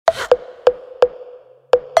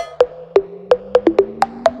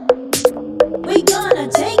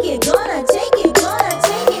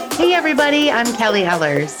everybody. I'm Kelly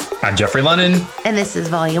Ellers. I'm Jeffrey Lennon. And this is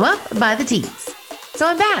Volume Up by the Teats. So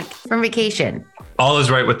I'm back from vacation. All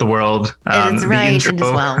is right with the world. It's right intro, as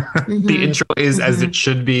well. Mm-hmm. The intro is as it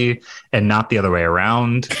should be and not the other way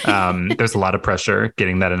around. There's a lot of pressure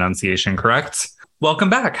getting that enunciation correct. Welcome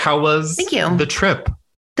back. How was the trip?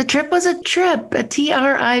 The trip was a trip, a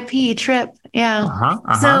TRIP trip. Yeah.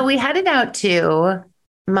 So we headed out to,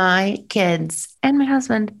 my kids and my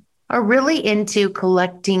husband are really into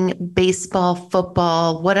collecting baseball,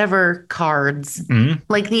 football, whatever cards,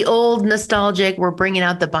 like the old nostalgic. We're bringing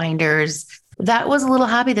out the binders. That was a little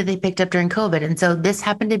hobby that they picked up during COVID. And so this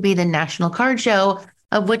happened to be the National Card Show,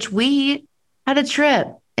 of which we had a trip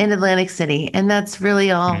in Atlantic City. And that's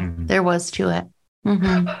really all there was to it.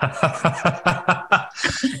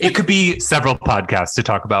 It could be several podcasts to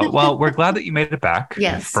talk about. Well, we're glad that you made it back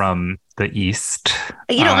from the East.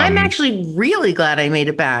 I'm actually really glad I made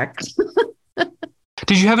it back.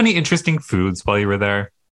 Did you have any interesting foods while you were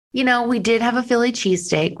there? We did have a Philly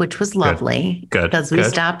cheesesteak, which was lovely. Good. Because we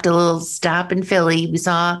stopped a little stop in Philly. We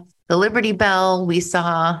saw the Liberty Bell. We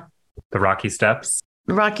saw the Rocky Steps.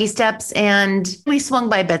 And we swung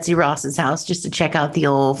by Betsy Ross's house just to check out the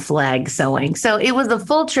old flag sewing. So it was a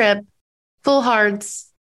full trip, full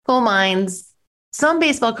hearts, full minds, some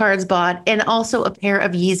baseball cards bought, and also a pair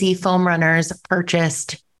of Yeezy foam runners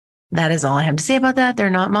purchased. That is all I have to say about that. They're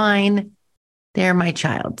not mine. They're my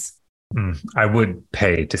child's. I would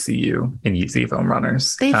pay to see you in Yeezy foam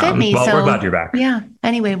runners. They fit me. Well, we're glad you're back. Yeah.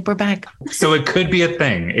 Anyway, we're back. So it could be a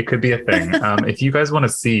thing. If you guys want to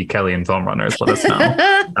see Kelly in foam runners, let us know.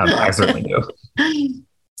 I certainly do.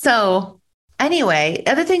 So anyway,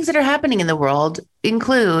 other things that are happening in the world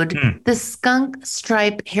include the skunk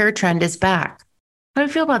stripe hair trend is back. How do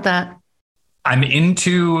you feel about that? I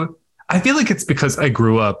feel like it's because I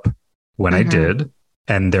grew up when I did.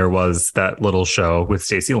 And there was that little show with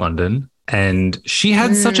Stacey London, and she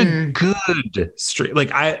had such a good streak.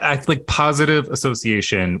 Like I like positive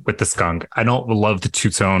association with the skunk. I don't love the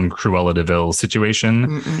two-tone Cruella de Vil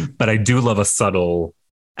situation, but I do love a subtle,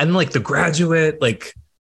 and like The Graduate, like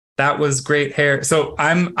that was great hair. So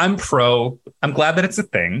I'm pro. I'm glad that it's a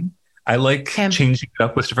thing. I like changing it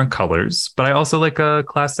up with different colors, but I also like a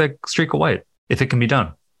classic streak of white if it can be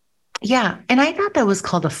done. Yeah, and I thought that was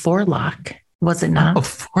called a forelock. Was it not? Oh,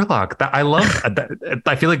 forelock. I love that.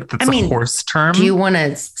 I feel like that's a horse term. Do you want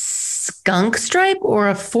a skunk stripe or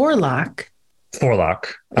a forelock?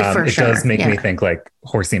 Forelock. It does make me think like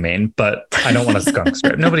horsey mane, but I don't want a skunk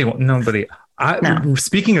stripe. Nobody.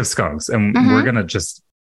 Speaking of skunks, and we're going to just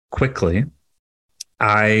quickly,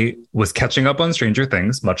 I was catching up on Stranger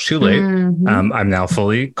Things much too late. I'm now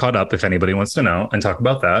fully caught up if anybody wants to know and talk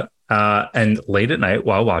about that. And late at night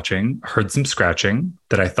while watching, heard some scratching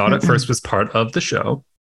that I thought at first was part of the show.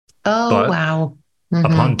 Oh, wow.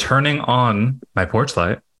 Upon turning on my porch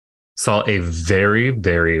light, saw a very,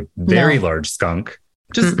 very, very large skunk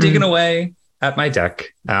just digging away at my deck.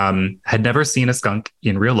 Had never seen a skunk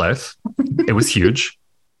in real life. It was huge.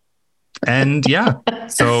 And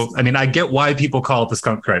so, I get why people call it the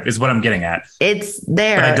skunk stripe is what I'm getting at. It's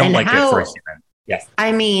there. But I don't like it for a human. Yes.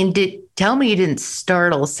 Tell me you didn't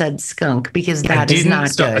startle said skunk, because that is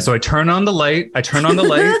not good. So I turn on the light,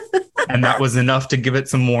 and that was enough to give it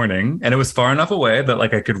some warning. And it was far enough away that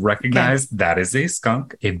like I could recognize that is a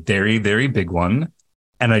skunk, a very, very big one.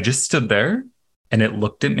 And I just stood there and it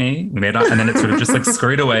looked at me, and then it sort of just like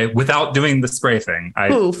scurried away without doing the spray thing. I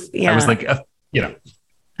was like,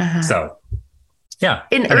 So, yeah.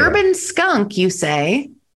 An urban skunk, you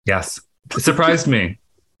say? Yes. It surprised me.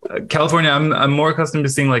 California, I'm more accustomed to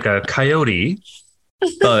seeing like a coyote,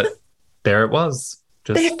 but there it was,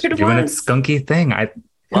 just doing its skunky thing.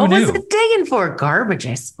 What was it digging for? Garbage,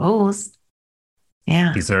 I suppose.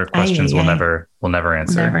 Yeah. These are questions we'll never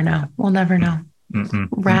answer. We'll never know.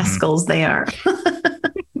 Rascals they are.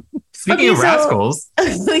 Speaking of rascals.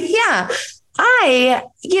 Yeah. I,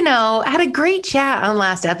 had a great chat on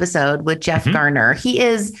last episode with Jeff Garner. He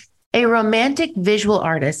is a romantic visual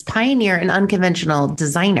artist, pioneer, and unconventional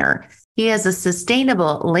designer. He has a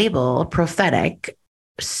sustainable label, Prophetic.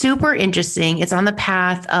 Super interesting. It's on the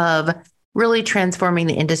path of really transforming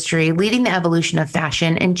the industry, leading the evolution of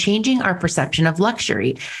fashion, and changing our perception of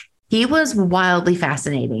luxury. He was wildly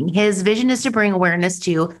fascinating. His vision is to bring awareness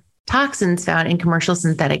to toxins found in commercial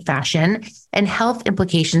synthetic fashion and health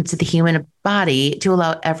implications to the human body to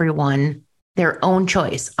allow everyone their own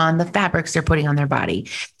choice on the fabrics they're putting on their body.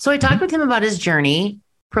 So I talked with him about his journey,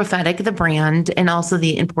 Prophetic, the brand, and also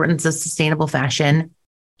the importance of sustainable fashion.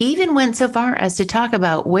 He even went so far as to talk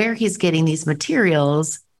about where he's getting these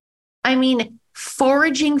materials.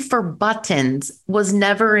 Foraging for buttons was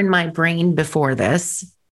never in my brain before this.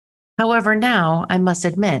 However, now I must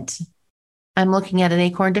admit, I'm looking at an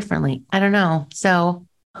acorn differently. I don't know. So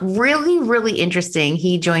really, really interesting.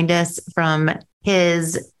 He joined us from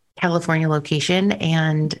his California location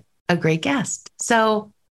and a great guest.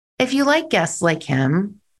 So if you like guests like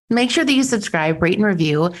him, make sure that you subscribe, rate, and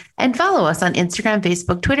review, and follow us on Instagram,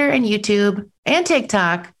 Facebook, Twitter, and YouTube, and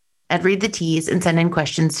TikTok at Read the Tease, and send in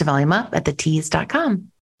questions to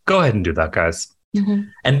volumeup@thetease.com. Go ahead and do that, guys. Mm-hmm.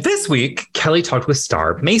 And this week, Kelly talked with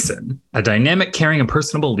Star Mason. A dynamic, caring, and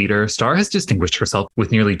personable leader, Star has distinguished herself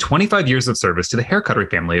with nearly 25 years of service to the Hair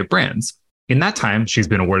Cuttery family of brands. In that time, she's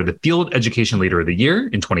been awarded the Field Education Leader of the Year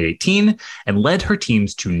in 2018 and led her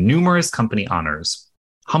teams to numerous company honors.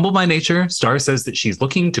 Humble by nature, Star says that she's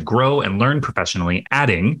looking to grow and learn professionally,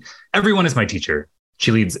 adding, "Everyone is my teacher."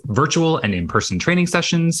 She leads virtual and in-person training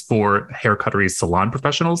sessions for Hair Cuttery's salon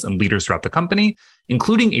professionals and leaders throughout the company,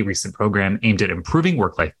 including a recent program aimed at improving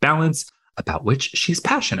work-life balance, about which she's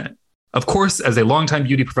passionate. Of course, as a longtime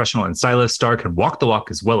beauty professional and stylist, Star can walk the walk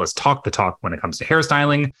as well as talk the talk when it comes to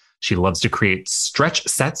hairstyling. She loves to create stretch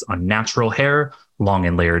sets on natural hair, long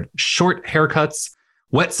and layered short haircuts,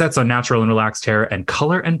 wet sets on natural and relaxed hair, and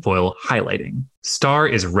color and foil highlighting. Star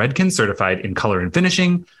is Redken certified in color and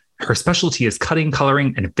finishing. Her specialty is cutting,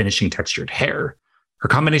 coloring, and finishing textured hair. Her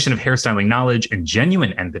combination of hairstyling knowledge and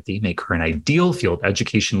genuine empathy make her an ideal field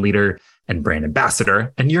education leader and brand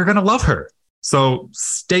ambassador, and you're going to love her. So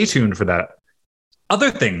stay tuned for that.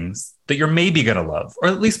 Other things that you're maybe going to love, or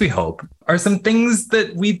at least we hope, are some things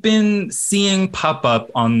that we've been seeing pop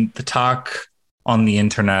up on the talk, on the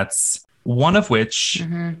internets, one of which,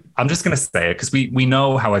 I'm just going to say it because we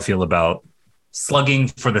know how I feel about slugging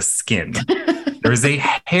for the skin. There's a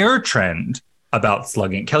hair trend about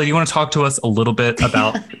slugging. Kelly, do you want to talk to us a little bit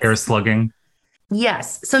about hair slugging?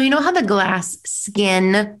 Yes. So you know how the glass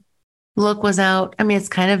skin look was out? I mean, it's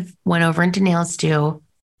kind of went over into nails too.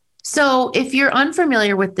 So if you're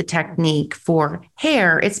unfamiliar with the technique for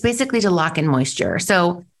hair, it's basically to lock in moisture.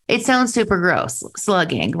 So it sounds super gross,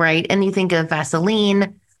 slugging, right? And you think of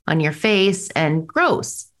Vaseline on your face and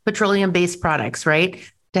gross petroleum-based products, right?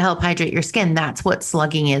 To help hydrate your skin. That's what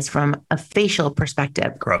slugging is from a facial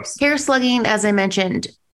perspective. Gross. Hair slugging, as I mentioned,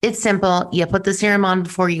 it's simple. You put the serum on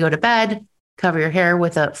before you go to bed, cover your hair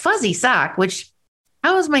with a fuzzy sock, which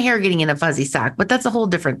how is my hair getting in a fuzzy sock? But that's a whole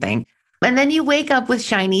different thing. And then you wake up with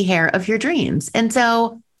shiny hair of your dreams. And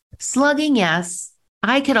so slugging, yes,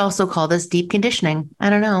 I could also call this deep conditioning. I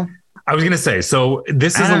don't know. I was going to say, so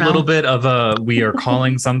this is a little bit of a, we are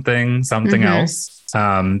calling something else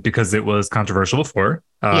because it was controversial before.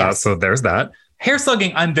 Yes. So there's that. Hair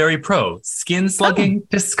slugging, I'm very pro. Skin slugging,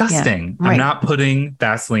 disgusting. Yeah, right. I'm not putting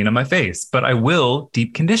Vaseline on my face, but I will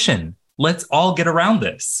deep condition. Let's all get around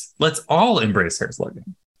this. Let's all embrace hair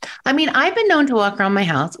slugging. I mean, I've been known to walk around my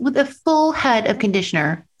house with a full head of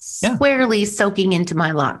conditioner squarely soaking into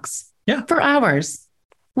my locks for hours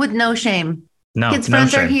with no shame. Kids'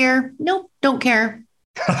 friends are here. Nope, don't care.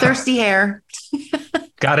 Thirsty hair.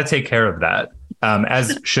 Got to take care of that,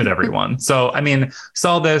 as should everyone. So, I mean,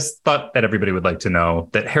 saw this, thought that everybody would like to know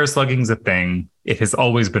that hair slugging is a thing. It has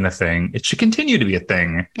always been a thing. It should continue to be a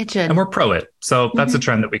thing. It should. And we're pro it. So that's a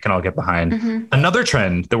trend that we can all get behind. Another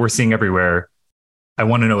trend that we're seeing everywhere, I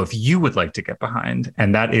want to know if you would like to get behind,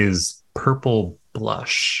 and that is purple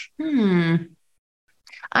blush.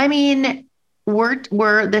 I mean,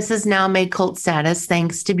 this is now made cult status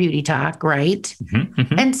thanks to Beauty Talk, right?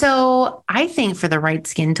 And so I think for the right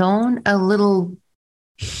skin tone, a little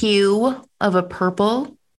hue of a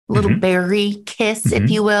purple, a little berry kiss, if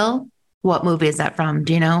you will. What movie is that from?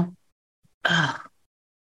 Do you know?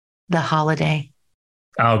 The Holiday.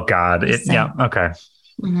 Oh God. Okay.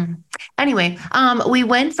 Anyway, we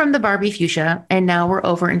went from the Barbie fuchsia and now we're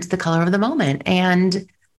over into the color of the moment. And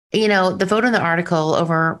you know, the photo in the article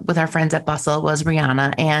over with our friends at Bustle was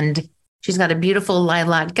Rihanna, and she's got a beautiful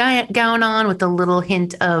lilac gown on with a little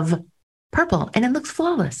hint of purple, and it looks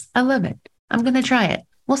flawless. I love it. I'm going to try it.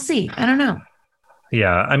 We'll see. I don't know.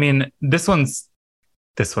 Yeah. I mean, this one's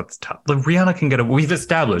tough. Like, Rihanna can get we've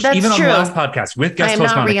established, That's even true. On the last podcast with guest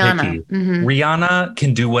host Monica Rihanna. Rihanna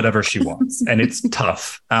can do whatever she wants, and it's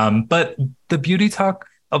tough. But the Beauty Talk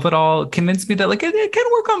of it all convinced me that like it can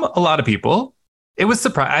work on a lot of people. It was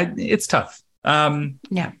surprising. It's tough.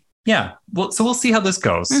 Yeah. Well, so we'll see how this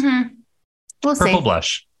goes. We'll see.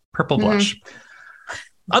 Purple blush.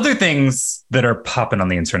 Other things that are popping on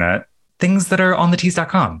the internet, things that are on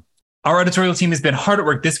thetease.com. Our editorial team has been hard at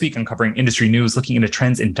work this week uncovering industry news, looking into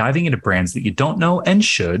trends and diving into brands that you don't know and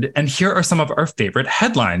should. And here are some of our favorite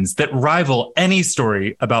headlines that rival any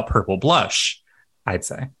story about purple blush, I'd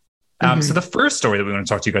say. So the first story that we want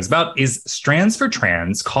to talk to you guys about is Strands for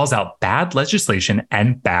Trans calls out bad legislation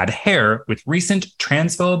and bad hair with recent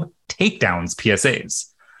transphobe takedowns PSAs.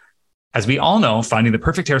 As we all know, finding the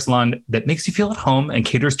perfect hair salon that makes you feel at home and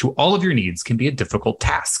caters to all of your needs can be a difficult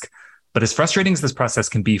task. But as frustrating as this process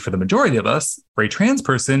can be for the majority of us, for a trans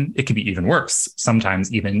person, it can be even worse,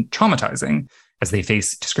 sometimes even traumatizing, as they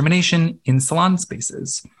face discrimination in salon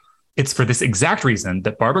spaces. It's for this exact reason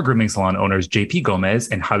that barber grooming salon owners JP Gomez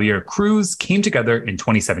and Javier Cruz came together in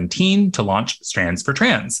 2017 to launch Strands for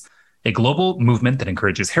Trans, a global movement that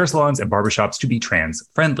encourages hair salons and barbershops to be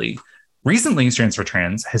trans-friendly. Recently, Strands for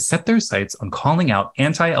Trans has set their sights on calling out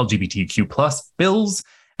anti-LGBTQ+ bills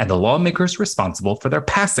and the lawmakers responsible for their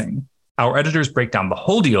passing. Our editors break down the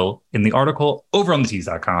whole deal in the article over on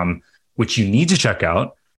thetease.com, which you need to check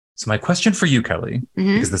out. So my question for you, Kelly,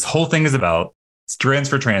 because this whole thing is about Strands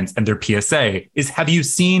for Trans and their PSA, is have you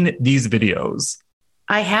seen these videos?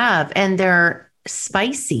 I have, and they're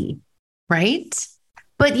spicy, right?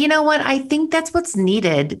 But you know what? I think that's what's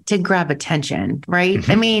needed to grab attention, right?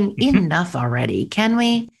 I mean, enough already. Can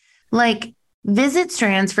we? Like, visit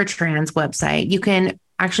Strands for Trans website. You can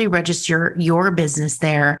actually register your business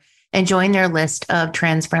there and join their list of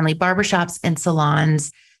trans-friendly barbershops and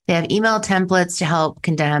salons. They have email templates to help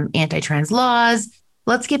condemn anti-trans laws.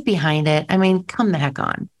 Let's get behind it. I mean, come the heck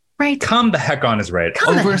on, right? Come the heck on is right.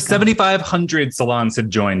 Over 7,500 salons have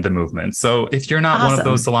joined the movement. So if you're not one of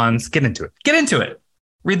those salons, get into it. Get into it.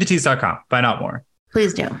 Read thetease.com. Find out more.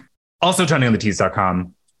 Please do. Also trending on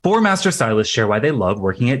thetease.com, 4 master stylists share why they love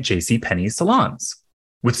working at JCPenney salons.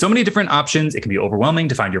 With so many different options, it can be overwhelming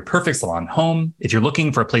to find your perfect salon home. If you're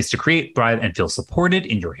looking for a place to create, thrive, and feel supported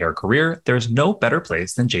in your hair career, there's no better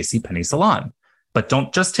place than JCPenney Salon. But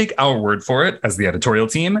don't just take our word for it. As the editorial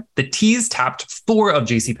team, The Tease tapped 4 of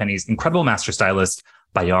JCPenney's incredible master stylists,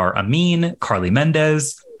 Bayar Amin, Carly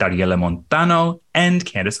Mendez, Dariela Montano, and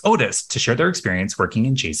Candace Otis, to share their experience working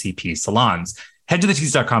in JCP salons. Head to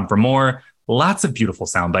thetease.com for more. Lots of beautiful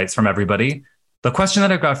sound bites from everybody. The question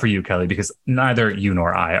that I've got for you, Kelly, because neither you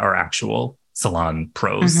nor I are actual salon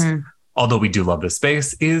pros, although we do love this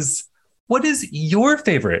space, is what is your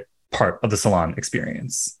favorite part of the salon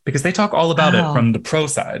experience? Because they talk all about it from the pro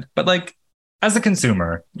side. But like, as a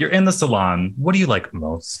consumer, you're in the salon. What do you like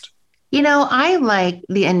most? You know, I like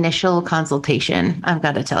the initial consultation, I've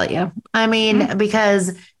got to tell you. I mean,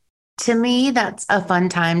 because to me, that's a fun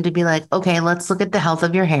time to be like, okay, let's look at the health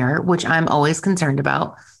of your hair, which I'm always concerned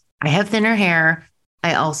about. I have thinner hair.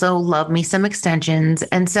 I also love me some extensions.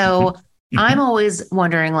 And so I'm always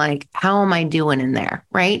wondering, like, how am I doing in there?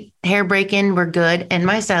 Right? Hair breaking, we're good. And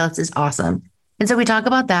my stylist is awesome. And so we talk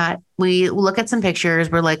about that. We look at some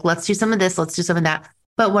pictures. We're like, let's do some of this. Let's do some of that.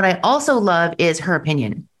 But what I also love is her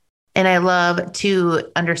opinion. And I love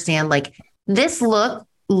to understand, like, this look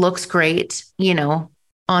looks great, you know,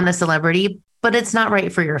 on a celebrity, but it's not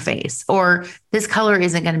right for your face, or this color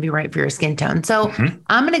isn't going to be right for your skin tone. So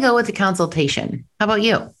I'm going to go with the consultation. How about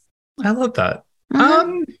you? I love that.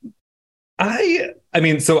 I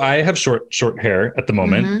mean, so I have short hair at the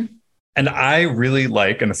moment, and I really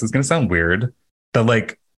like, and this is going to sound weird, the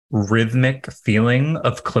like rhythmic feeling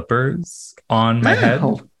of clippers on my head.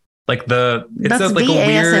 Like it's like a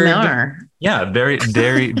weird ASMR. Yeah, very,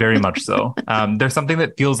 very, very much so. There's something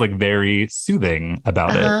that feels like very soothing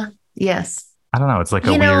about it. Yes. I don't know. It's like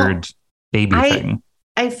a weird baby thing.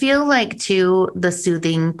 I feel like too, the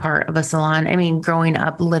soothing part of a salon. I mean, growing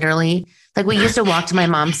up, literally, like we used to walk to my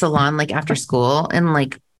mom's salon, like after school in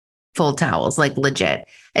like full towels, like legit.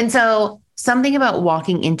 And so something about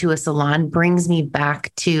walking into a salon brings me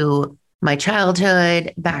back to my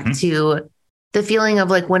childhood, back to the feeling of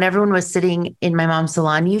like when everyone was sitting in my mom's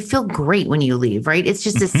salon, you feel great when you leave, right? It's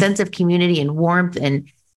just a sense of community and warmth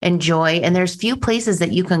and joy. And there's few places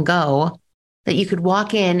that you can go that you could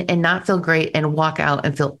walk in and not feel great and walk out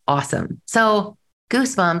and feel awesome. So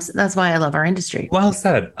goosebumps. That's why I love our industry. Well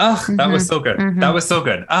said. Oh, that was so good. That was so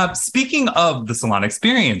good. Speaking of the salon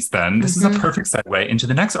experience, then, this is a perfect segue into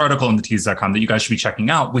the next article on thetease.com that you guys should be checking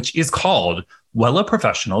out, which is called Wella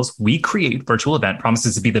Professionals We Create Virtual Event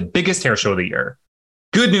Promises to be the biggest hair show of the year.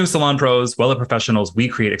 Good news, salon pros. Wella Professionals We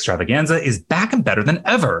Create Extravaganza is back and better than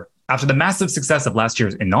ever. After the massive success of last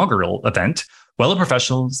year's inaugural event, Wella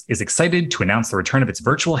Professionals is excited to announce the return of its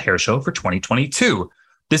virtual hair show for 2022.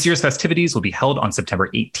 This year's festivities will be held on September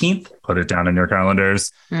 18th. Put it down in your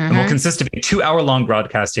calendars. And will consist of a 2-hour-long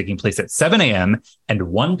broadcast taking place at 7 a.m. and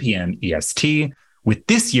 1 p.m. EST, with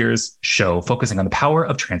this year's show focusing on the power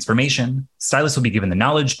of transformation. Stylists will be given the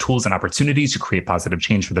knowledge, tools, and opportunities to create positive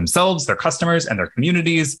change for themselves, their customers, and their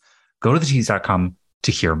communities. Go to thetease.com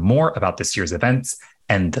to hear more about this year's events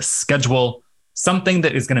and the schedule. something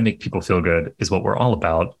that is going to make people feel good is what we're all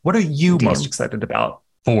about. What are you most excited about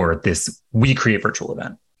for this We Create Virtual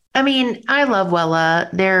event? I mean, I love Wella.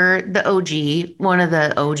 They're the OG, one of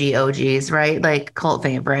the OGs, right? Like cult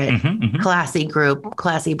favorite, classy group,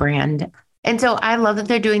 classy brand. And so I love that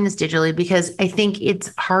they're doing this digitally because I think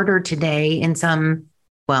it's harder today in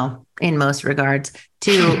most regards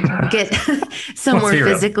to get somewhere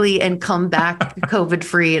physically and come back COVID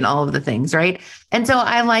free and all of the things, right? And so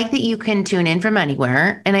I like that you can tune in from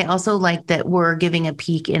anywhere. And I also like that we're giving a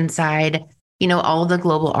peek inside, all the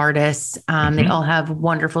global artists. They all have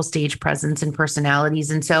wonderful stage presence and personalities.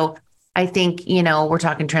 And so I think, we're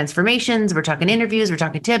talking transformations, we're talking interviews, we're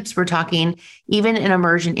talking tips, we're talking even an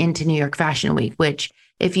immersion into New York Fashion Week, which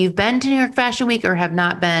if you've been to New York Fashion Week or have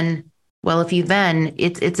not been, well, if you've been,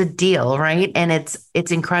 it's a deal, right? And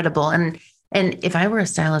it's incredible. And if I were a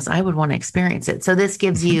stylist, I would want to experience it. So this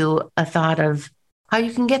gives you a thought of how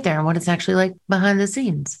you can get there and what it's actually like behind the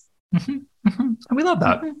scenes. And we love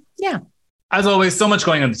that. Yeah. As always, so much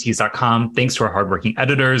going on thetease.com. Thanks to our hardworking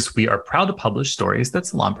editors. We are proud to publish stories that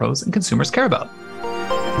salon pros and consumers care about.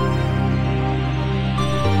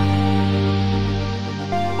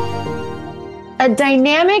 A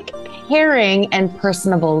dynamic, caring, and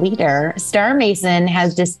personable leader, Star Mason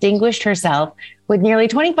has distinguished herself with nearly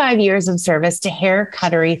 25 years of service to Hair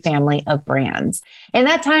Cuttery family of brands. In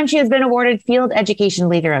that time, she has been awarded Field Education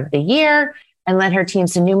Leader of the Year and led her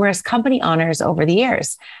teams to numerous company honors over the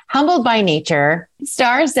years. Humbled by nature,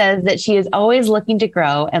 Star says that she is always looking to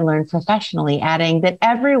grow and learn professionally, adding that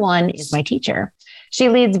everyone is my teacher. She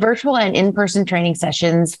leads virtual and in-person training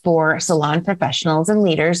sessions for salon professionals and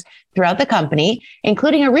leaders throughout the company,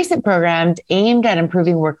 including a recent program aimed at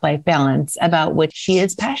improving work-life balance, about which she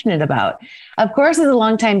is passionate about. Of course, as a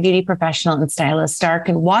longtime beauty professional and stylist, Star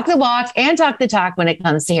can walk the walk and talk the talk when it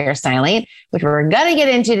comes to hairstyling, which we're going to get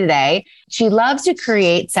into today. She loves to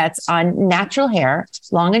create sets on natural hair,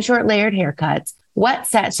 long and short layered haircuts, wet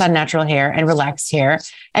sets on natural hair and relaxed hair,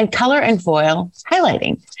 and color and foil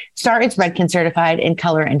highlighting. Star is Redken certified in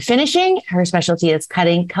color and finishing. Her specialty is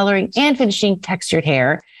cutting, coloring, and finishing textured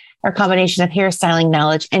hair. Her combination of hairstyling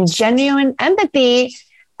knowledge and genuine empathy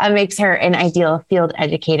makes her an ideal field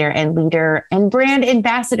educator and leader and brand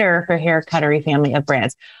ambassador for Hair Cuttery family of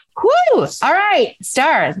brands. Whew! All right,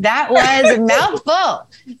 Star, that was a mouthful.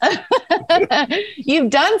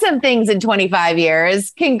 You've done some things in 25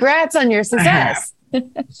 years. Congrats on your success.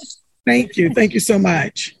 Thank you. Thank you so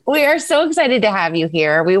much. We are so excited to have you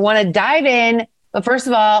here. We want to dive in, but first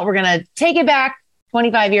of all, we're going to take it back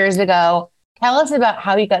 25 years ago. Tell us about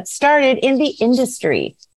how you got started in the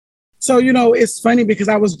industry. So, it's funny because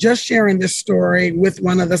I was just sharing this story with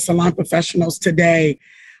one of the salon professionals today.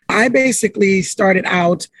 I basically started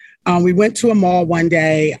out, we went to a mall one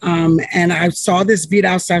day and I saw this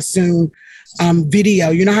Vidal Sassoon video.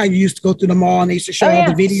 You know how you used to go through the mall and they used to show all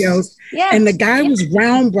the videos? Yeah. And the guy was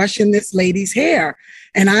round brushing this lady's hair.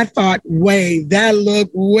 And I thought, that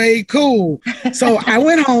looked way cool. So I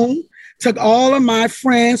went home, took all of my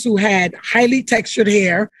friends who had highly textured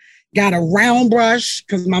hair, got a round brush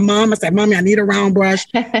because I said, Mommy, I need a round brush.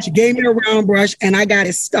 She gave me a round brush and I got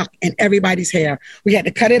it stuck in everybody's hair. We had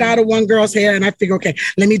to cut it out of one girl's hair and I figured, okay,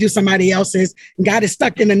 let me do somebody else's. And got it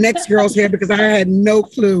stuck in the next girl's hair because I had no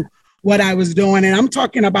clue what I was doing. And I'm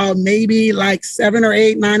talking about maybe like 7 or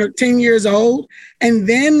 8, 9 or 10 years old. And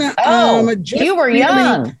then you were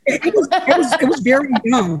young. It was very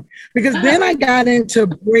young because then I got into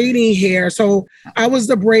braiding hair. So I was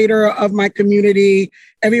the braider of my community.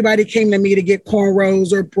 Everybody came to me to get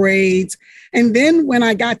cornrows or braids. And then when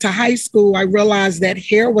I got to high school, I realized that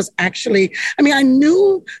hair was actually, I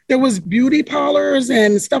knew there was beauty parlors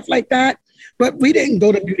and stuff like that, but we didn't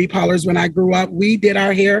go to beauty parlors when I grew up. We did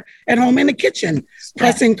our hair at home in the kitchen,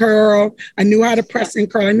 press and curl. I knew how to press and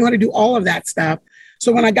curl. I knew how to do all of that stuff.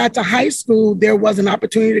 So when I got to high school, there was an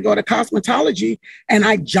opportunity to go to cosmetology and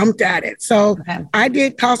I jumped at it. So I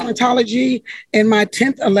did cosmetology in my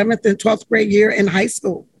 10th, 11th, and 12th grade year in high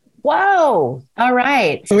school. Whoa. All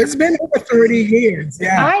right. So it's been over 30 years.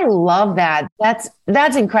 Yeah. I love that.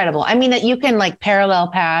 That's incredible. That you can parallel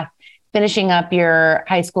path finishing up your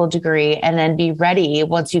high school degree and then be ready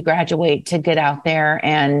once you graduate to get out there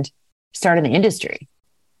and start in the industry.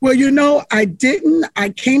 Well, I didn't. I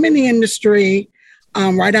came in the industry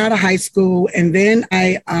right out of high school. And then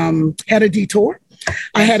I had a detour.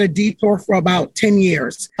 I had a detour for about 10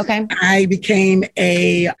 years. Okay. I became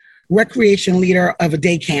a recreation leader of a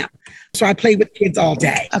day camp. So I played with kids all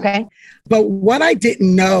day. Okay. But what I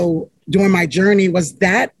didn't know during my journey was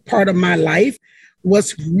that part of my life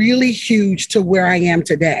was really huge to where I am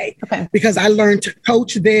today. Okay. Because I learned to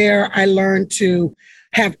coach there. I learned to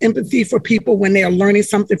have empathy for people when they are learning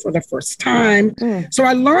something for the first time. So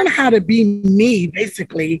I learned how to be me,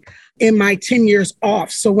 basically, in my 10 years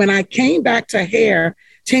off. So when I came back to hair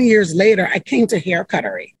 10 years later, I came to Hair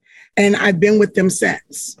Cuttery, and I've been with them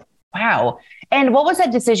since. Wow. And what was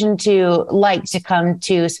that decision to come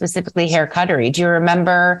to specifically Hair Cuttery? Do you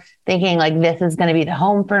remember thinking like, this is going to be the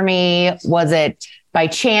home for me? Was it by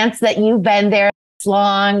chance that you've been there this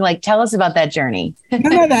long? Like, tell us about that journey.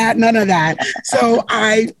 None of that. So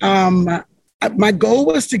my goal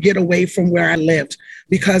was to get away from where I lived,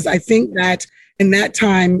 because I think that in that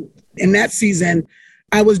time, in that season,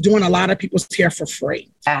 I was doing a lot of people's hair for free.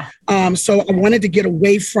 So I wanted to get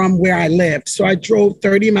away from where I lived. So I drove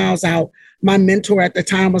 30 miles out. My mentor at the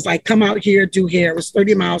time was like, come out here, do hair. It was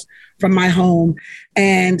 30 miles from my home.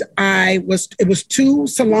 And it was 2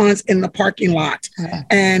 salons in the parking lot.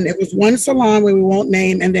 And it was one salon where we won't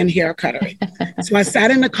name, and then Hair Cuttery. So I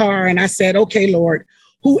sat in the car and I said, okay, Lord,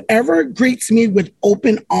 whoever greets me with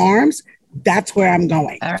open arms, that's where I'm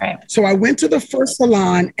going. All right. So I went to the first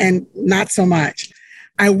salon, and not so much.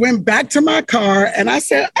 I went back to my car and I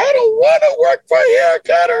said, I don't want to work for Hair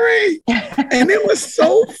Cuttery. And it was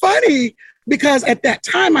so funny, because at that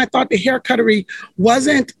time I thought the Hair Cuttery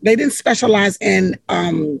they didn't specialize in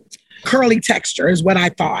curly texture, is what I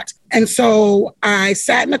thought. And so I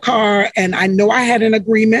sat in the car, and I know I had an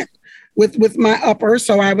agreement with my upper.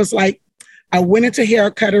 So I was like, I went into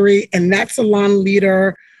Hair Cuttery, and that salon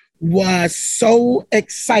leader was so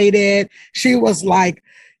excited. She was like,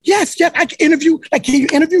 yes, I can interview. Like, can you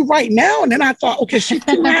interview right now? And then I thought, okay, she's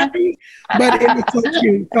too happy, but it was so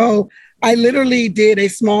cute. So I literally did a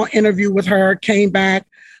small interview with her, came back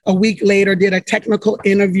a week later, did a technical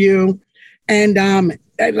interview, and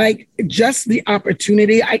like, just the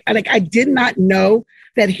opportunity. I did not know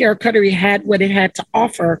that Hair Cuttery had what it had to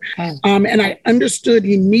offer, and I understood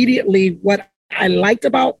immediately what I liked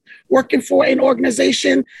about working for an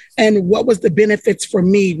organization and what was the benefits for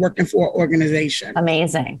me working for an organization.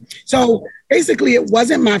 Amazing. So basically, it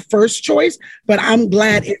wasn't my first choice, but I'm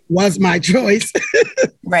glad it was my choice.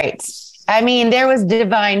 Right. I mean, there was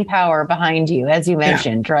divine power behind you, as you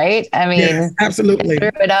mentioned, right? I mean, yes, absolutely.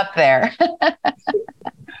 Threw it up there.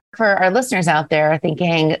 For our listeners out there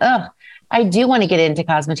thinking, oh, I do want to get into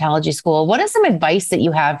cosmetology school. What is some advice that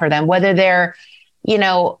you have for them, whether they're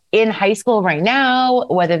in high school right now,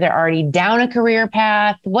 whether they're already down a career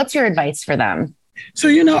path? What's your advice for them? So,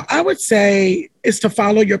 I would say is to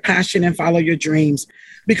follow your passion and follow your dreams,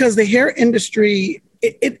 because the hair industry,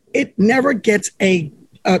 it never gets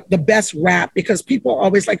the best rap, because people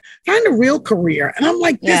always like, find a real career. And I'm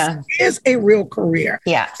like, this is a real career.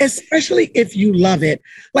 Yeah. Especially if you love it.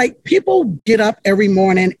 Like, people get up every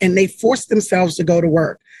morning and they force themselves to go to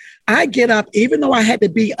work. I get up, even though I had to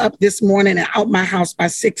be up this morning and out my house by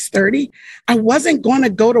 6:30, I wasn't going to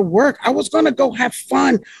go to work. I was going to go have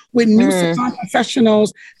fun with new salon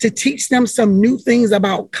professionals to teach them some new things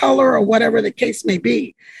about color or whatever the case may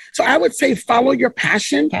be. So I would say follow your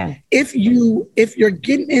passion. Okay. If you're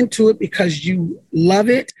getting into it because you love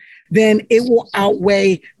it, then it will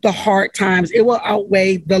outweigh the hard times. It will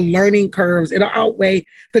outweigh the learning curves. It'll outweigh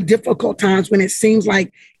the difficult times when it seems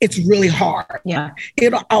like it's really hard. Yeah.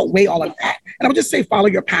 It'll outweigh all of that. And I would just say, follow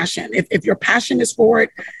your passion. If your passion is for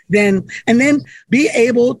it, then be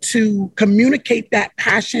able to communicate that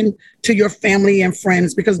passion to your family and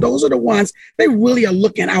friends, because those are the ones, they really are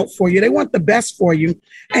looking out for you. They want the best for you.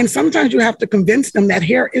 And sometimes you have to convince them that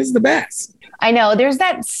hair is the best. I know there's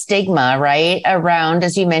that stigma, right, around,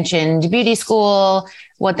 as you mentioned, beauty school,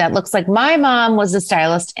 what that looks like. My mom was a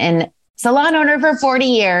stylist and salon owner for 40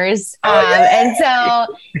 years. And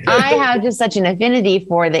so I have just such an affinity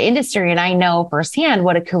for the industry, and I know firsthand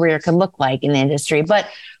what a career can look like in the industry. But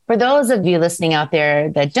for those of you listening out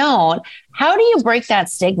there that don't, how do you break that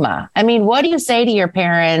stigma? I mean, what do you say to your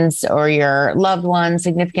parents or your loved ones,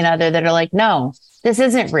 significant other, that are like, no, this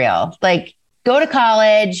isn't real? Like, go to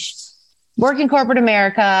college, work in corporate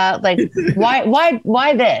America. Like,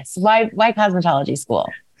 why this? Why cosmetology school?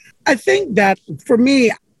 I think that for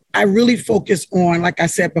me, I really focus on, like I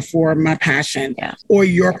said before, my passion or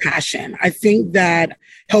your passion. I think that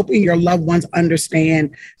helping your loved ones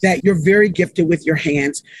understand that you're very gifted with your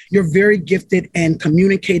hands. You're very gifted in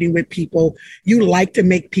communicating with people. You like to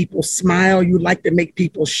make people smile. You like to make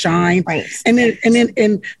people shine. Right. And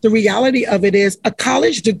then the reality of it is, a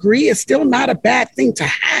college degree is still not a bad thing to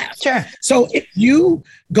have. Sure. So if you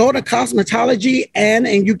go to cosmetology and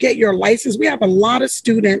you get your license, we have a lot of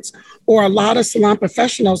students or a lot of salon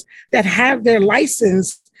professionals that have their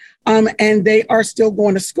license and they are still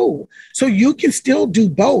going to school. So you can still do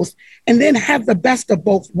both and then have the best of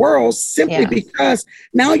both worlds, simply because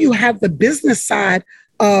now you have the business side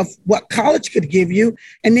of what college could give you.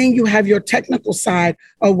 And then you have your technical side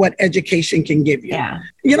of what education can give you. Yeah.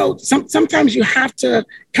 You know, sometimes you have to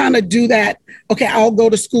kind of do that. Okay, I'll go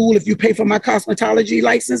to school if you pay for my cosmetology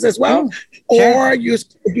license as well. Or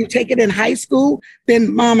if you take it in high school,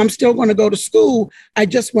 then Mom, I'm still going to go to school. I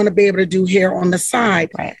just want to be able to do hair on the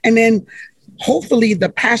side. Right. And then hopefully the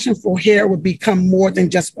passion for hair would become more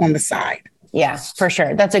than just on the side. Yeah, for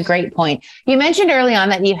sure. That's a great point. You mentioned early on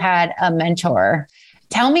that you had a mentor.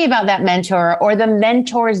 Tell me about that mentor or the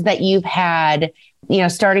mentors that you've had, you know,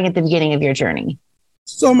 starting at the beginning of your journey.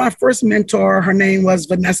 So my first mentor, her name was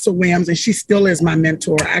Vanessa Williams, and she still is my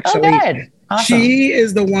mentor, actually. Oh, good. Awesome. She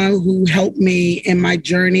is the one who helped me in my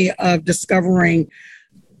journey of discovering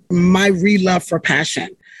my real love for passion.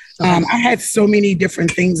 I had so many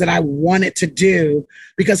different things that I wanted to do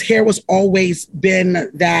because hair was always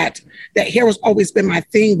been that hair was always been my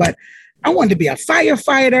thing, but I wanted to be a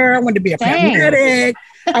firefighter. I wanted to be a paramedic.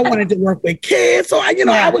 I wanted to work with kids. So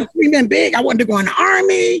I was dreaming big. I wanted to go in the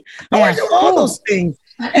army. I wanted to do all those things.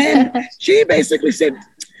 And she basically said,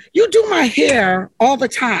 you do my hair all the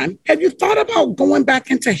time. Have you thought about going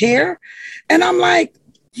back into hair? And I'm like,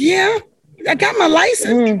 yeah, I got my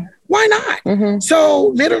license. Why not? Mm-hmm.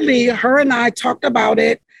 So literally her and I talked about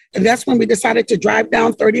it. And that's when we decided to drive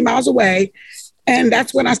down 30 miles away. And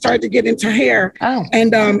that's when I started to get into hair. Oh.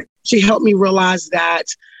 And she helped me realize that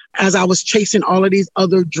as I was chasing all of these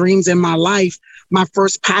other dreams in my life, my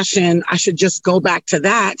first passion, I should just go back to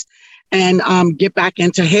that and get back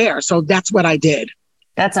into hair. So that's what I did.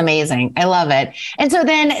 That's amazing. I love it. And so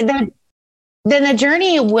then the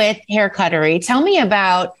journey with Hair Cuttery, tell me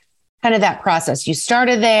about kind of that process. You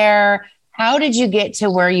started there. How did you get to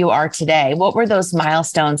where you are today? What were those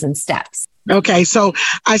milestones and steps? Okay, so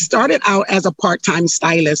I started out as a part-time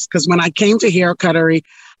stylist because when I came to Hair Cuttery,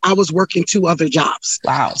 I was working 2 other jobs.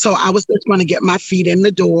 Wow. So I was just going to get my feet in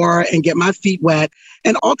the door and get my feet wet.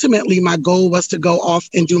 And ultimately, my goal was to go off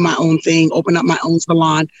and do my own thing, open up my own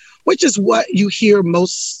salon, which is what you hear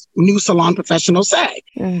most new salon professionals say.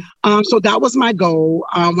 So that was my goal.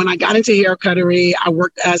 When I got into Hair Cuttery, I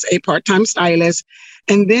worked as a part-time stylist,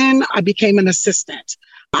 and then I became an assistant.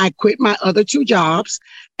 I quit my other 2 jobs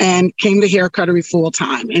and came to Hair Cuttery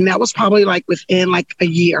full-time. And that was probably within a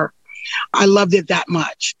year. I loved it that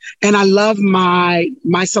much. And I love my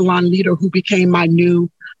salon leader who became my new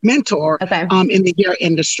mentor in the hair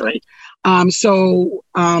industry. So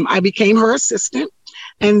I became her assistant.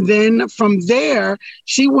 And then from there,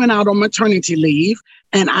 she went out on maternity leave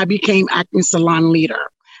and I became acting salon leader.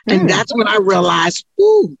 And that's when I realized,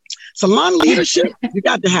 salon leadership, you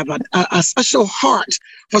got to have a special heart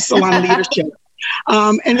for salon leadership.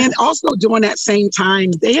 And then also during that same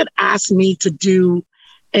time, they had asked me to do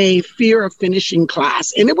a fear of finishing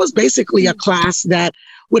class. And it was basically a class that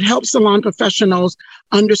would help salon professionals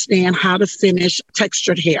understand how to finish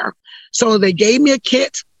textured hair. So they gave me a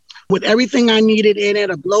kit with everything I needed in it,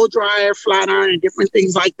 a blow dryer, flat iron, and different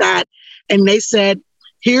things like that. And they said,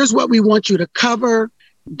 here's what we want you to cover.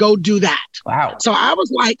 Go do that. Wow. So I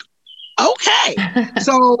was like, okay.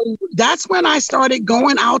 So that's when I started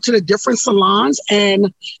going out to the different salons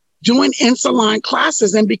and doing in-salon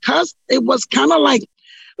classes. And because it was kind of like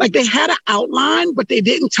they had an outline, but they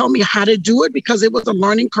didn't tell me how to do it because it was a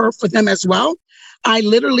learning curve for them as well. I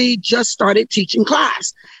literally just started teaching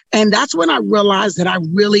class. And that's when I realized that I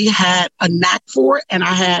really had a knack for it and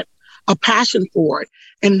I had a passion for it.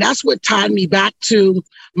 And that's what tied me back to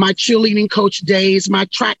my cheerleading coach days, my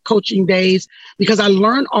track coaching days, because I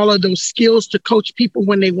learned all of those skills to coach people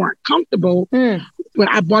when they weren't comfortable. When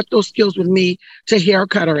I brought those skills with me to Hair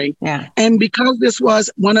Cuttery. Yeah. And because this was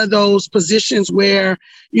one of those positions where,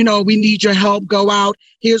 we need your help, go out,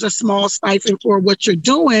 here's a small stipend for what you're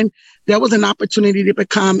doing, there was an opportunity to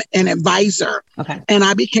become an advisor. Okay. And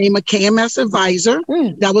I became a KMS advisor.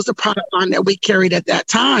 That was the product line that we carried at that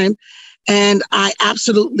time. And I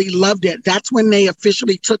absolutely loved it. That's when they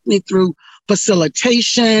officially took me through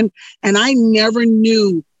facilitation. And I never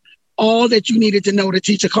knew all that you needed to know to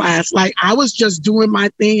teach a class. I was just doing my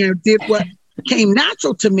thing and did what came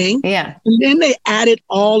natural to me. Yeah. And then they added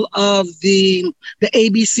all of the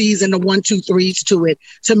ABCs and the 1, 2, 3s to it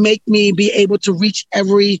to make me be able to reach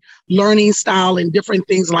every learning style and different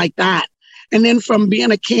things like that. And then from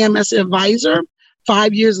being a KMS advisor,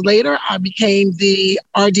 5 years later, I became the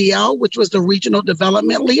RDL, which was the regional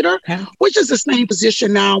development leader, which is the same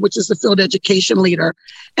position now, which is the field education leader.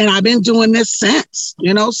 And I've been doing this since,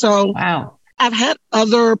 so wow. I've had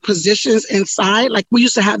other positions inside. We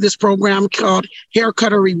used to have this program called Hair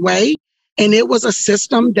Cuttery Way. And it was a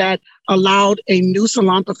system that allowed a new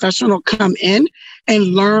salon professional come in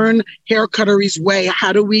and learn Hair Cuttery's way.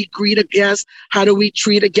 How do we greet a guest? How do we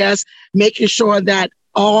treat a guest? Making sure that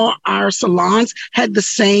all our salons had the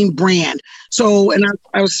same brand. So, and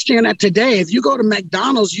I was sharing that today. If you go to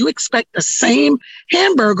McDonald's, you expect the same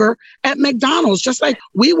hamburger at McDonald's, just like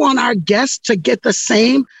we want our guests to get the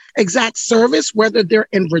same exact service, whether they're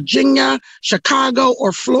in Virginia, Chicago,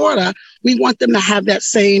 or Florida. We want them to have that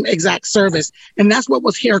same exact service. And that's what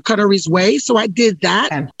was Hair Cuttery's way. So I did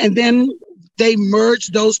that. Okay. And then they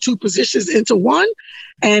merged those two positions into one.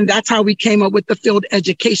 And that's how we came up with the Field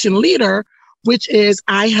Education Leader, which is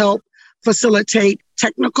I help facilitate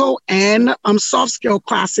technical and soft skill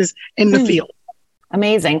classes in the field.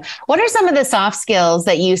 Amazing. What are some of the soft skills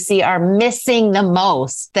that you see are missing the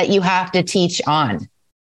most that you have to teach on?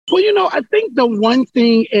 Well, I think the one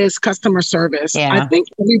thing is customer service. Yeah. I think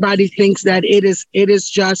everybody thinks that it is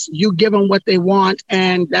just you give them what they want,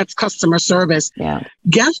 and that's customer service. Yeah.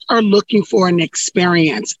 Guests are looking for an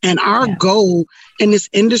experience, and our goal in this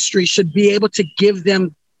industry should be able to give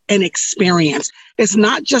them an experience. It's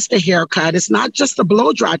not just a haircut. It's not just a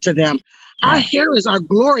blow dry to them. Our hair is our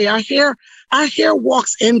glory. Our hair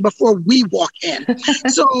walks in before we walk in.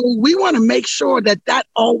 So we want to make sure that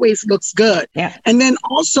always looks good. Yeah. And then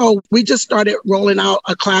also we just started rolling out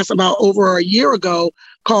a class about over a year ago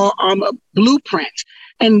called Blueprint.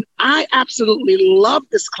 And I absolutely love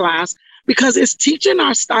this class because it's teaching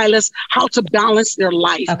our stylists how to balance their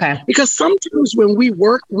life. Okay. Because sometimes when we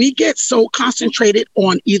work, we get so concentrated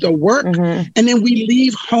on either work and then we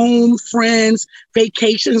leave home, friends,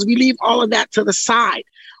 vacations, we leave all of that to the side.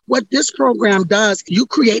 What this program does, you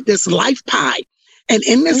create this life pie. And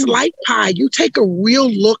in this life pie, you take a real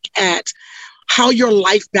look at how your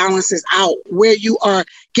life balances out, where you are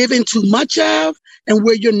given too much of and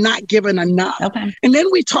where you're not given enough. Okay. And then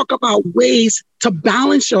we talk about ways to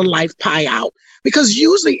balance your life pie out, because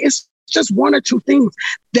usually it's just one or two things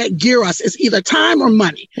that gear us. It's either time or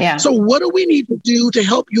money. Yeah. So what do we need to do to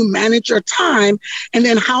help you manage your time? And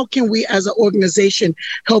then how can we as an organization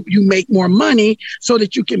help you make more money so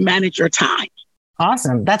that you can manage your time?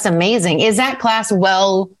 Awesome. That's amazing. Is that class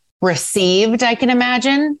well received, I can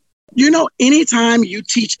imagine? Anytime you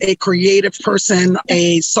teach a creative person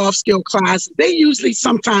a soft skill class, they usually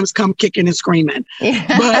sometimes come kicking and screaming. Yeah.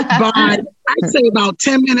 But by, I'd say about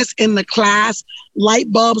 10 minutes in the class, light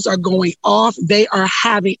bulbs are going off. They are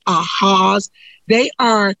having ahas. They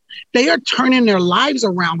are turning their lives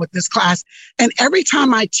around with this class. And every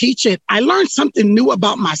time I teach it, I learn something new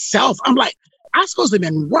about myself. I'm like, I'm supposed to have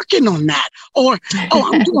been working on that. Or,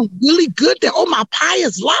 I'm doing really good there. Oh, my pie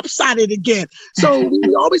is lopsided again. So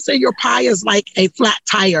we always say your pie is like a flat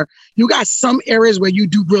tire. You got some areas where you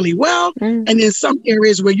do really well, and then some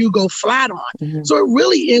areas where you go flat on. So it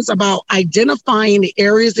really is about identifying the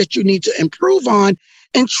areas that you need to improve on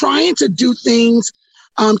and trying to do things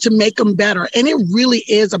to make them better. And it really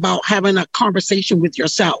is about having a conversation with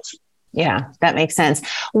yourself. Yeah, that makes sense.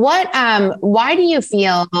 Why do you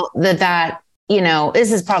feel that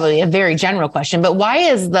this is probably a very general question, but why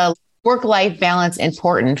is the work-life balance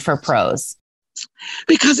important for pros?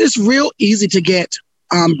 Because it's real easy to get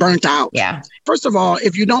burnt out. Yeah. First of all,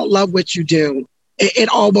 if you don't love what you do, it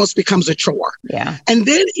almost becomes a chore. Yeah. And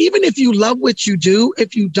then even if you love what you do,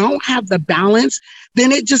 if you don't have the balance,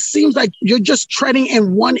 then it just seems like you're just treading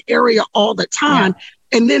in one area all the time. Yeah.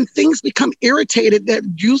 And then things become irritated that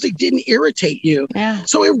usually didn't irritate you. Yeah.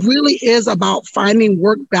 So it really is about finding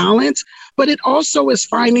work balance, but it also is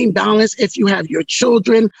finding balance if you have your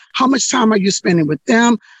children. How much time are you spending with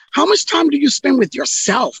them? How much time do you spend with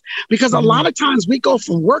yourself? Because a lot of times we go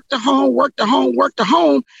from work to home, work to home, work to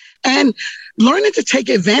home, and learning to take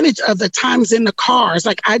advantage of the times in the car. It's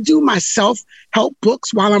like I do my self-help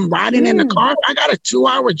books while I'm riding in the car. I got a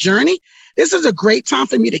 2-hour journey. This is a great time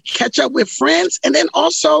for me to catch up with friends and then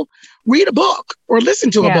also read a book or listen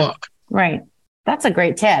to a book. Right. That's a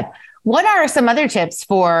great tip. What are some other tips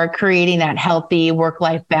for creating that healthy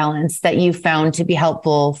work-life balance that you found to be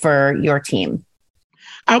helpful for your team?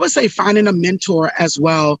 I would say finding a mentor as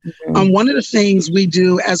well. One of the things we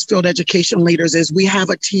do as field education leaders is we have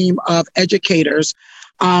a team of educators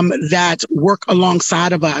that work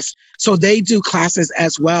alongside of us. So they do classes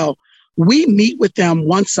as well. We meet with them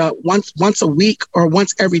once a week or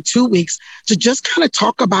once every 2 weeks to just kind of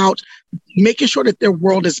talk about making sure that their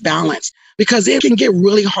world is balanced, because it can get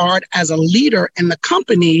really hard as a leader in the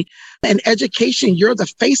company. And education, you're the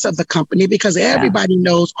face of the company because everybody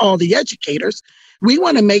knows all the educators. We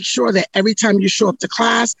want to make sure that every time you show up to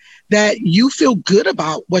class, that you feel good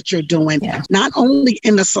about what you're doing, not only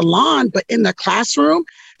in the salon, but in the classroom.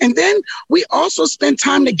 And then we also spend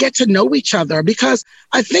time to get to know each other, because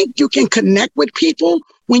I think you can connect with people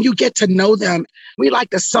when you get to know them. We like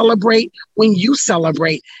to celebrate when you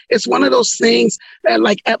celebrate. It's one of those things that,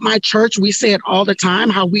 like at my church, we say it all the time,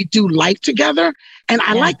 how we do life together. And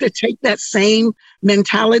I like to take that same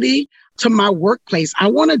mentality to my workplace. I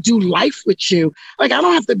want to do life with you. Like, I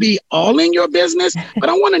don't have to be all in your business, but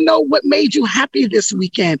I want to know what made you happy this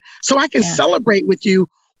weekend so I can celebrate with you.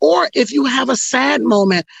 Or if you have a sad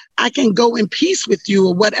moment, I can go in peace with you,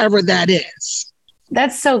 or whatever that is.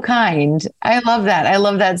 That's so kind. I love that. I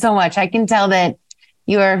love that so much. I can tell that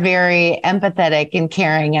you are very empathetic and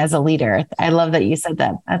caring as a leader. I love that you said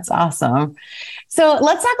that. That's awesome. So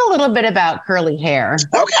let's talk a little bit about curly hair.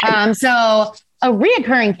 Okay. So a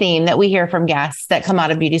reoccurring theme that we hear from guests that come out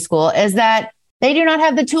of beauty school is that they do not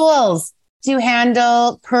have the tools to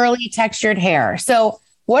handle curly textured hair. So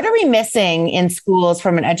what are we missing in schools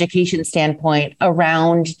from an education standpoint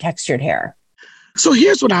around textured hair? So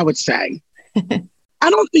here's what I would say. I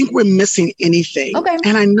don't think we're missing anything. Okay.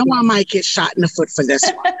 And I know I might get shot in the foot for this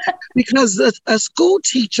one, because a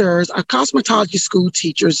cosmetology school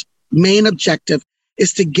teacher's main objective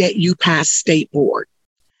is to get you past state board.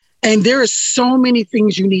 And there are so many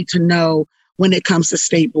things you need to know when it comes to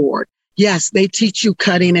state board. Yes, they teach you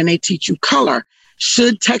cutting and they teach you color.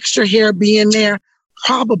 Should texture hair be in there?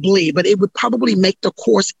 Probably, but it would probably make the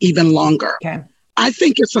course even longer. Okay. I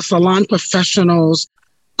think it's a salon professional's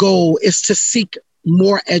goal is to seek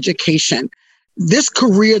more education. This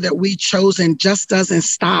career that we've chosen just doesn't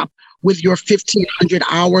stop with your 1,500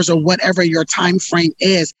 hours or whatever your time frame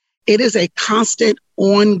is. It is a constant,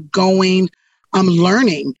 ongoing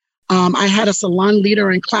learning. I had a salon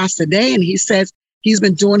leader in class today, and he says he's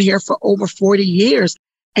been doing hair for over 40 years.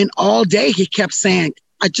 And all day he kept saying,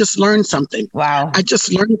 I just learned something. Wow. I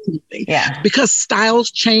just learned something. Yeah. Because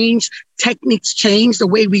styles change, techniques change, the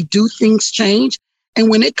way we do things change. And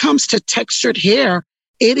when it comes to textured hair,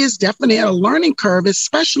 it is definitely a learning curve,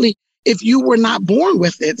 especially if you were not born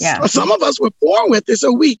with it. Yeah. Some of us were born with it,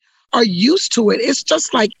 so we are used to it. It's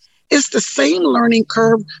just like, it's the same learning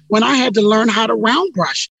curve when I had to learn how to round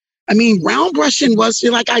brush. I mean, round brushing was,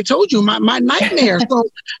 like I told you, my nightmare. So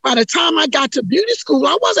by the time I got to beauty school,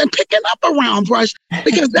 I wasn't picking up a round brush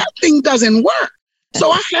because that thing doesn't work. So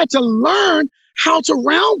I had to learn how to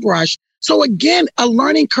round brush. So again, a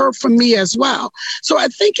learning curve for me as well. So I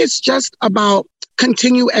think it's just about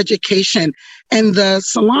continued education and the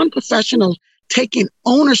salon professionals taking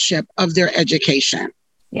ownership of their education.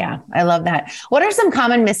 Yeah, I love that. What are some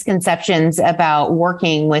common misconceptions about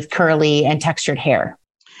working with curly and textured hair?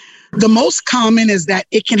 The most common is that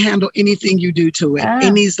it can handle anything you do to it.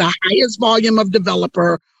 It needs the highest volume of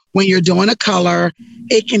developer when you're doing a color.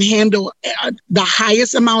 It can handle the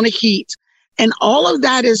highest amount of heat. And all of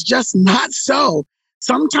that is just not so.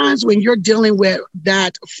 Sometimes when you're dealing with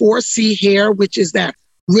that 4C hair, which is that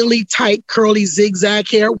really tight, curly zigzag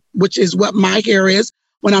hair, which is what my hair is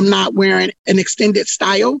when I'm not wearing an extended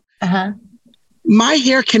style, my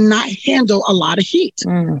hair cannot handle a lot of heat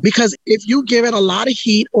because if you give it a lot of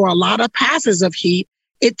heat or a lot of passes of heat,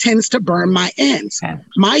 it tends to burn my ends. Okay.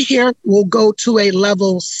 My hair will go to a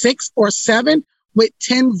level 6 or 7 with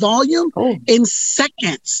 10 volume in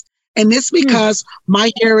seconds. And this because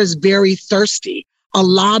my hair is very thirsty. A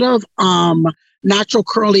lot of natural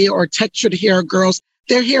curly or textured hair girls,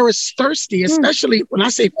 their hair is thirsty, especially when I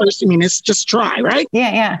say thirsty, I mean, it's just dry, right?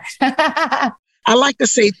 Yeah. I like to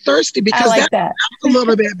say thirsty because that's a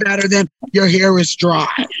little bit better than your hair is dry.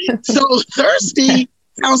 So thirsty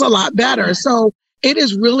sounds a lot better. So it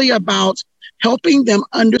is really about helping them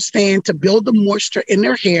understand to build the moisture in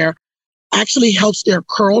their hair, actually helps their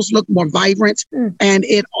curls look more vibrant. And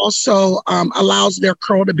it also allows their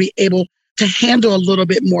curl to be able to handle a little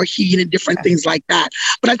bit more heat and different things like that.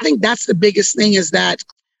 But I think that's the biggest thing is that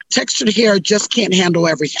textured hair just can't handle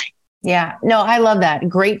everything. Yeah, no, I love that.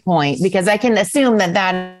 Great point, because I can assume that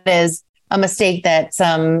that is a mistake that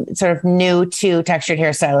some sort of new to textured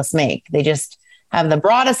hairstylists make. They just have the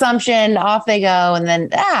broad assumption, off they go, and then,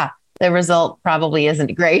 the result probably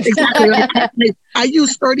isn't great. Exactly. I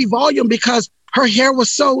use 30 volume because her hair was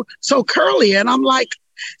so curly. And I'm like,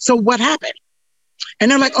 so what happened? And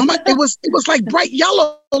they're like, oh my, it was like bright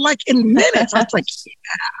yellow, like in minutes. I was like, yeah.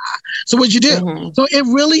 So what'd you do? So it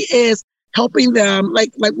really is helping them.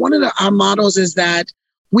 Like one of our mottos is that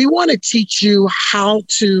we want to teach you how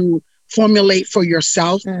to formulate for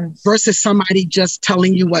yourself versus somebody just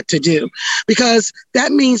telling you what to do. Because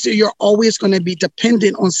that means that you're always going to be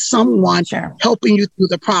dependent on someone helping you through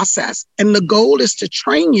the process. And the goal is to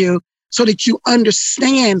train you so that you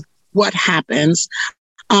understand what happens.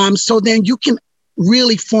 So then you can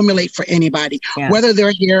really formulate for anybody, whether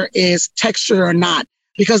their hair is textured or not.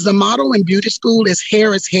 Because the motto in beauty school is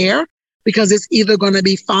hair, because it's either going to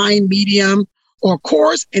be fine, medium, or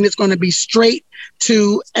coarse, and it's going to be straight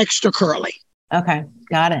to extra curly. Okay,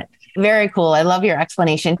 got it. Very cool. I love your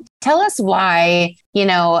explanation. Tell us why,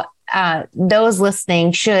 those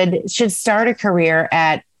listening should start a career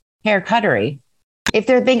at Hair Cuttery. If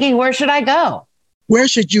they're thinking, where should I go? Where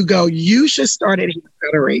should you go? You should start at Hair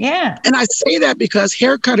Cuttery. Yeah. And I say that because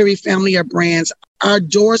Hair Cuttery family of brands, our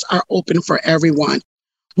doors are open for everyone.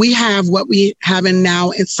 We have what we have in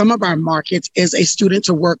now in some of our markets is a student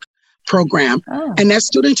to work program. Oh. And that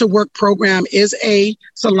student to work program is a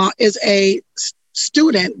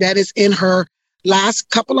student that is in her last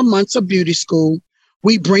couple of months of beauty school.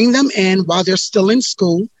 We bring them in while they're still in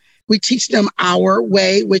school. We teach them our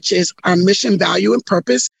way, which is our mission, value, and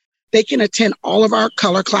purpose. They can attend all of our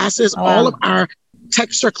color classes, all of our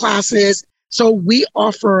texture classes. So we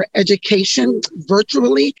offer education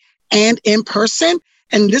virtually and in person.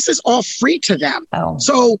 And this is all free to them. Oh.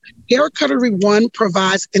 So Hair Cuttery One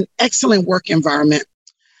provides an excellent work environment.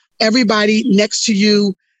 Everybody next to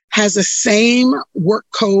you has the same work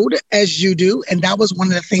code as you do. And that was one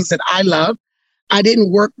of the things that I love. I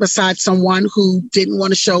didn't work beside someone who didn't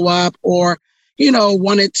want to show up or,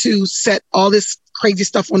 wanted to set all this crazy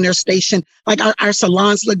stuff on their station. Like our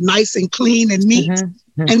salons look nice and clean and neat.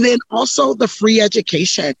 Mm-hmm. And then also the free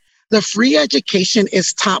education. The free education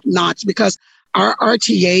is top notch because our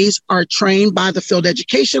RTAs are trained by the field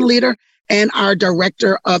education leader and our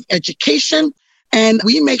director of education. And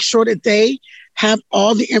we make sure that they have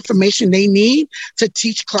all the information they need to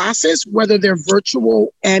teach classes, whether they're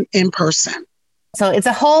virtual and in person. So it's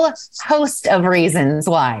a whole host of reasons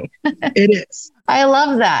why. It is. I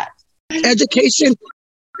love that. Education.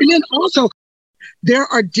 And then also, there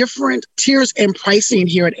are different tiers and pricing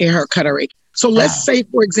here at Hair Cuttery. So let's say,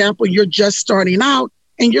 for example, you're just starting out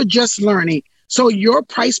and you're just learning. So your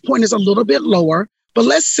price point is a little bit lower. But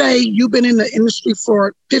let's say you've been in the industry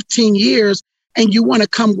for 15 years and you want to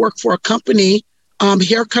come work for a company.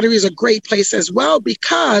 Hair Cuttery is a great place as well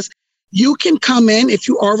because you can come in, if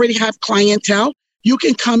you already have clientele, you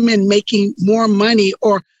can come in making more money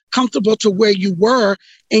or comfortable to where you were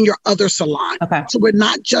in your other salon. Okay. So we're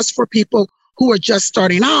not just for people who are just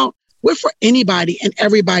starting out, we're for anybody and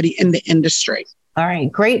everybody in the industry. All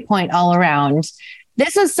right. Great point all around.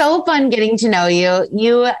 This was so fun getting to know you.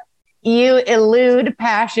 You elude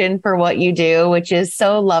passion for what you do, which is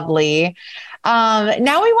so lovely.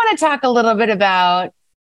 Now we want to talk a little bit about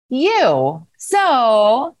you.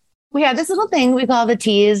 So we have this little thing we call the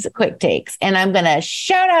Tease Quick Takes, and I'm going to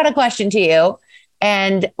shout out a question to you,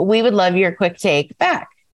 and we would love your quick take back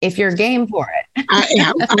if you're game for it. I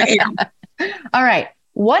am. All right.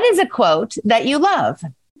 What is a quote that you love?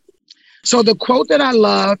 So the quote that I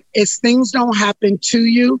love is things don't happen to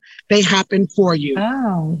you, they happen for you.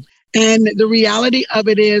 Oh. And the reality of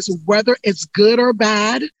it is whether it's good or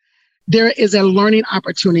bad, there is a learning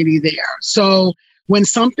opportunity there. So when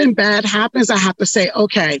something bad happens, I have to say,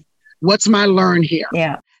 okay, what's my learn here?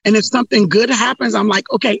 Yeah. And if something good happens, I'm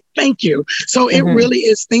like, okay, thank you. So it really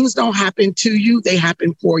is things don't happen to you, they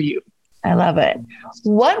happen for you. I love it.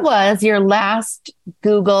 What was your last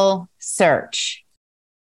Google search?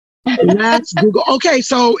 Last Google. Okay,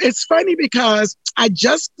 so it's funny because I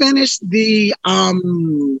just finished the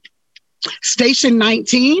Station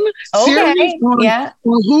 19 series on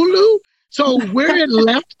Hulu. So where it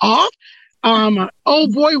left off,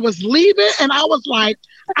 old boy was leaving, and I was like,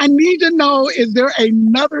 I need to know, is there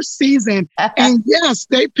another season? And yes,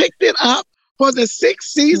 they picked it up for the 6th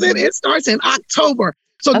season. It starts in October.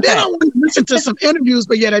 So then I wanted to listen to some interviews,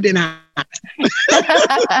 but yet I didn't happen.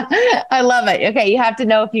 I love it. Okay, you have to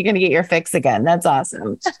know if you're going to get your fix again. That's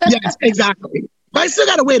awesome. Yes, exactly. But I still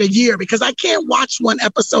got to wait a year because I can't watch one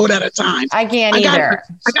episode at a time. I can't either.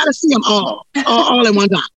 I got to see them all in one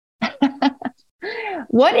time.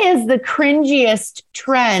 What is the cringiest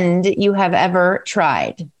trend you have ever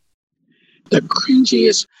tried? The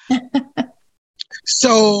cringiest.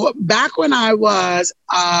 So back when I was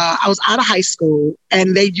out of high school,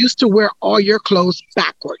 and they used to wear all your clothes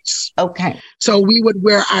backwards. Okay. So we would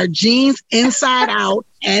wear our jeans inside out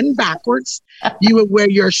and backwards. You would wear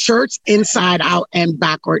your shirts inside out and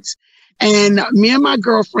backwards. And me and my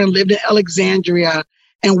girlfriend lived in Alexandria,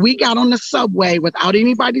 and we got on the subway without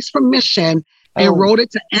anybody's permission and rode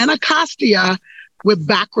it to Anacostia with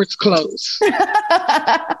backwards clothes.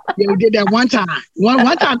 Yeah, we did that one time.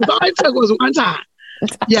 One time. All it took was one time.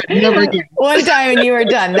 Yeah, never again. One time and you were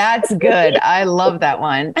done. That's good. I love that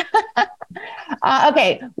one.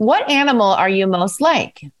 Okay. What animal are you most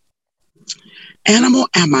like? Animal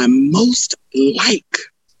am I most like?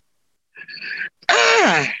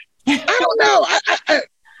 I don't know.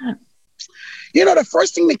 The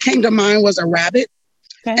first thing that came to mind was a rabbit.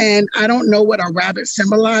 Okay. And I don't know what a rabbit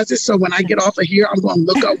symbolizes. So when I get off of here, I'm going to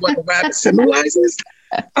look up what a rabbit symbolizes.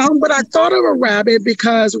 But I thought of a rabbit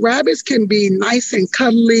because rabbits can be nice and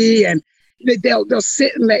cuddly, and they'll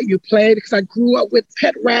sit and let you play, because I grew up with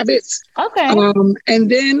pet rabbits. Okay.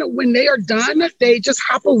 And then when they are done, they just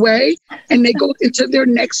hop away and they go into their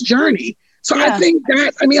next journey. So yeah. I think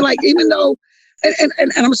that, even though,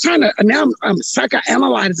 and I'm trying to, now I'm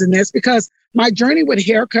psychoanalyzing this, because my journey with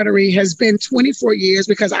hair cuttery has been 24 years,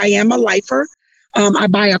 because I am a lifer. I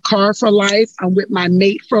buy a car for life. I'm with my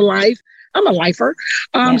mate for life. I'm a lifer.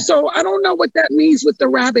 So I don't know what that means with the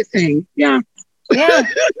rabbit thing. Yeah. Yeah.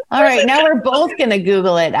 All right. Now we're both going to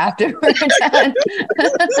Google it after we're done.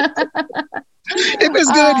 If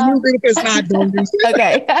it's good, use it. If it's not, don't use it.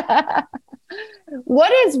 Okay.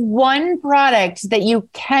 What is one product that you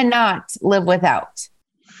cannot live without?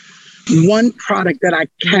 One product that I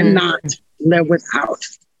cannot live without.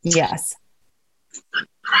 Yes.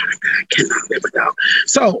 Product that I cannot live without.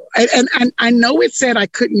 So, and I know it said I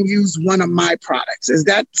couldn't use one of my products. Is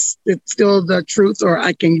that still the truth, or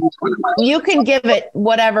I can use one of my? You can give it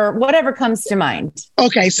whatever comes to mind.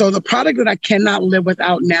 Okay, so the product that I cannot live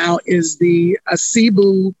without now is the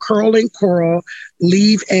Cebu Curl and Coral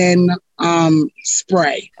Leave-In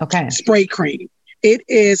spray. Okay. Spray cream. It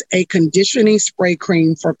is a conditioning spray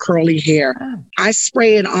cream for curly hair. Oh. I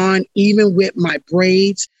spray it on even with my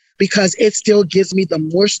braids, because it still gives me the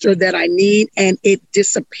moisture that I need, and it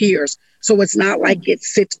disappears. So it's not like it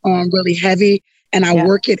sits on really heavy and I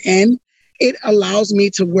work it in. It allows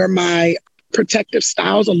me to wear my protective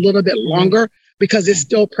styles a little bit longer, because it's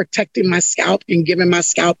still protecting my scalp and giving my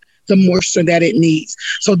scalp the moisture that it needs.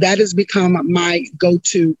 So that has become my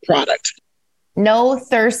go-to product. No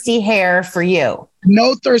thirsty hair for you.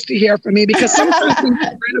 No thirsty hair for me, because sometimes when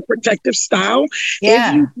you're in a protective style,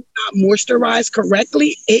 if you do not moisturize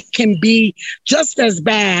correctly, it can be just as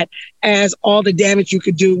bad as all the damage you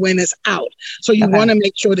could do when it's out. So you want to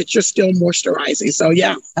make sure that you're still moisturizing. So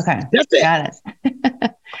yeah. Okay. That's it. Got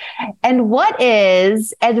it. And what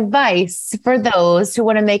is advice for those who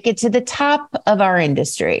want to make it to the top of our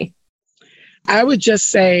industry? I would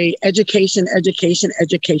just say education,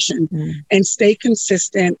 and stay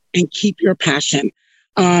consistent and keep your passion.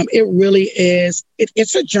 It really is.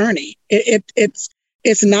 It's a journey.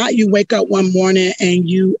 It's not you wake up one morning and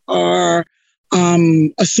you are a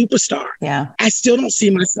superstar. Yeah. I still don't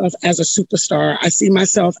see myself as a superstar. I see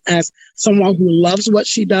myself as someone who loves what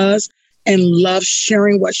she does and loves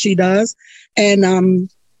sharing what she does, and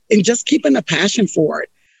just keeping a passion for it.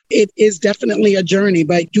 It is definitely a journey,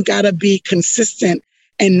 but you got to be consistent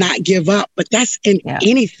and not give up. But that's in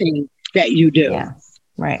anything that you do. Yeah,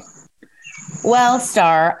 right. Well,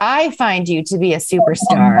 Star, I find you to be a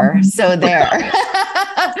superstar. So there.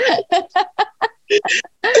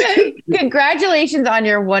 Congratulations on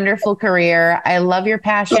your wonderful career. I love your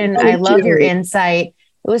passion. I love your insight.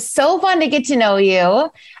 It was so fun to get to know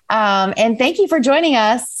you. And thank you for joining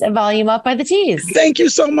us at Volume Up by the Tease. Thank you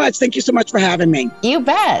so much. Thank you so much for having me. You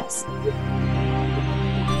bet.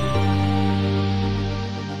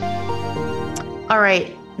 All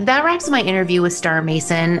right. That wraps my interview with Star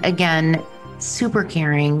Mason. Again, super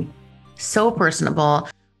caring, so personable.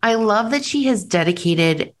 I love that she has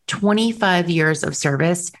dedicated 25 years of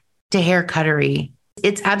service to hair cuttery.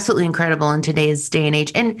 It's absolutely incredible in today's day and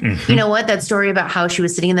age. And you know what? That story about how she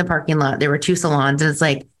was sitting in the parking lot, there were two salons, and it's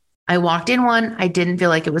like, I walked in one, I didn't feel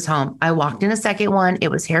like it was home. I walked in a second one, it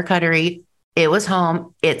was hair cuttery. It was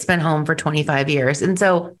home. It's been home for 25 years. And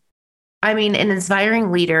so, I mean, an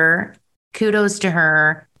inspiring leader, kudos to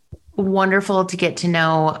her. Wonderful to get to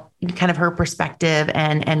know kind of her perspective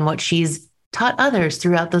and what she's taught others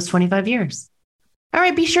throughout those 25 years. All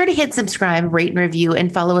right, be sure to hit subscribe, rate, and review,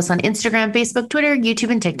 and follow us on Instagram, Facebook, Twitter, YouTube,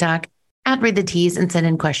 and TikTok at Read the Tease, and send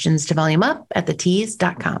in questions to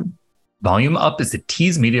volumeup@thetease.com. Volume Up is a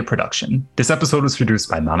Tease Media production. This episode was produced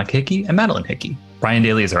by Monica Hickey and Madeline Hickey. Brian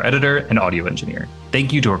Daly is our editor and audio engineer.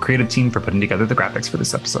 Thank you to our creative team for putting together the graphics for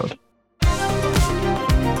this episode.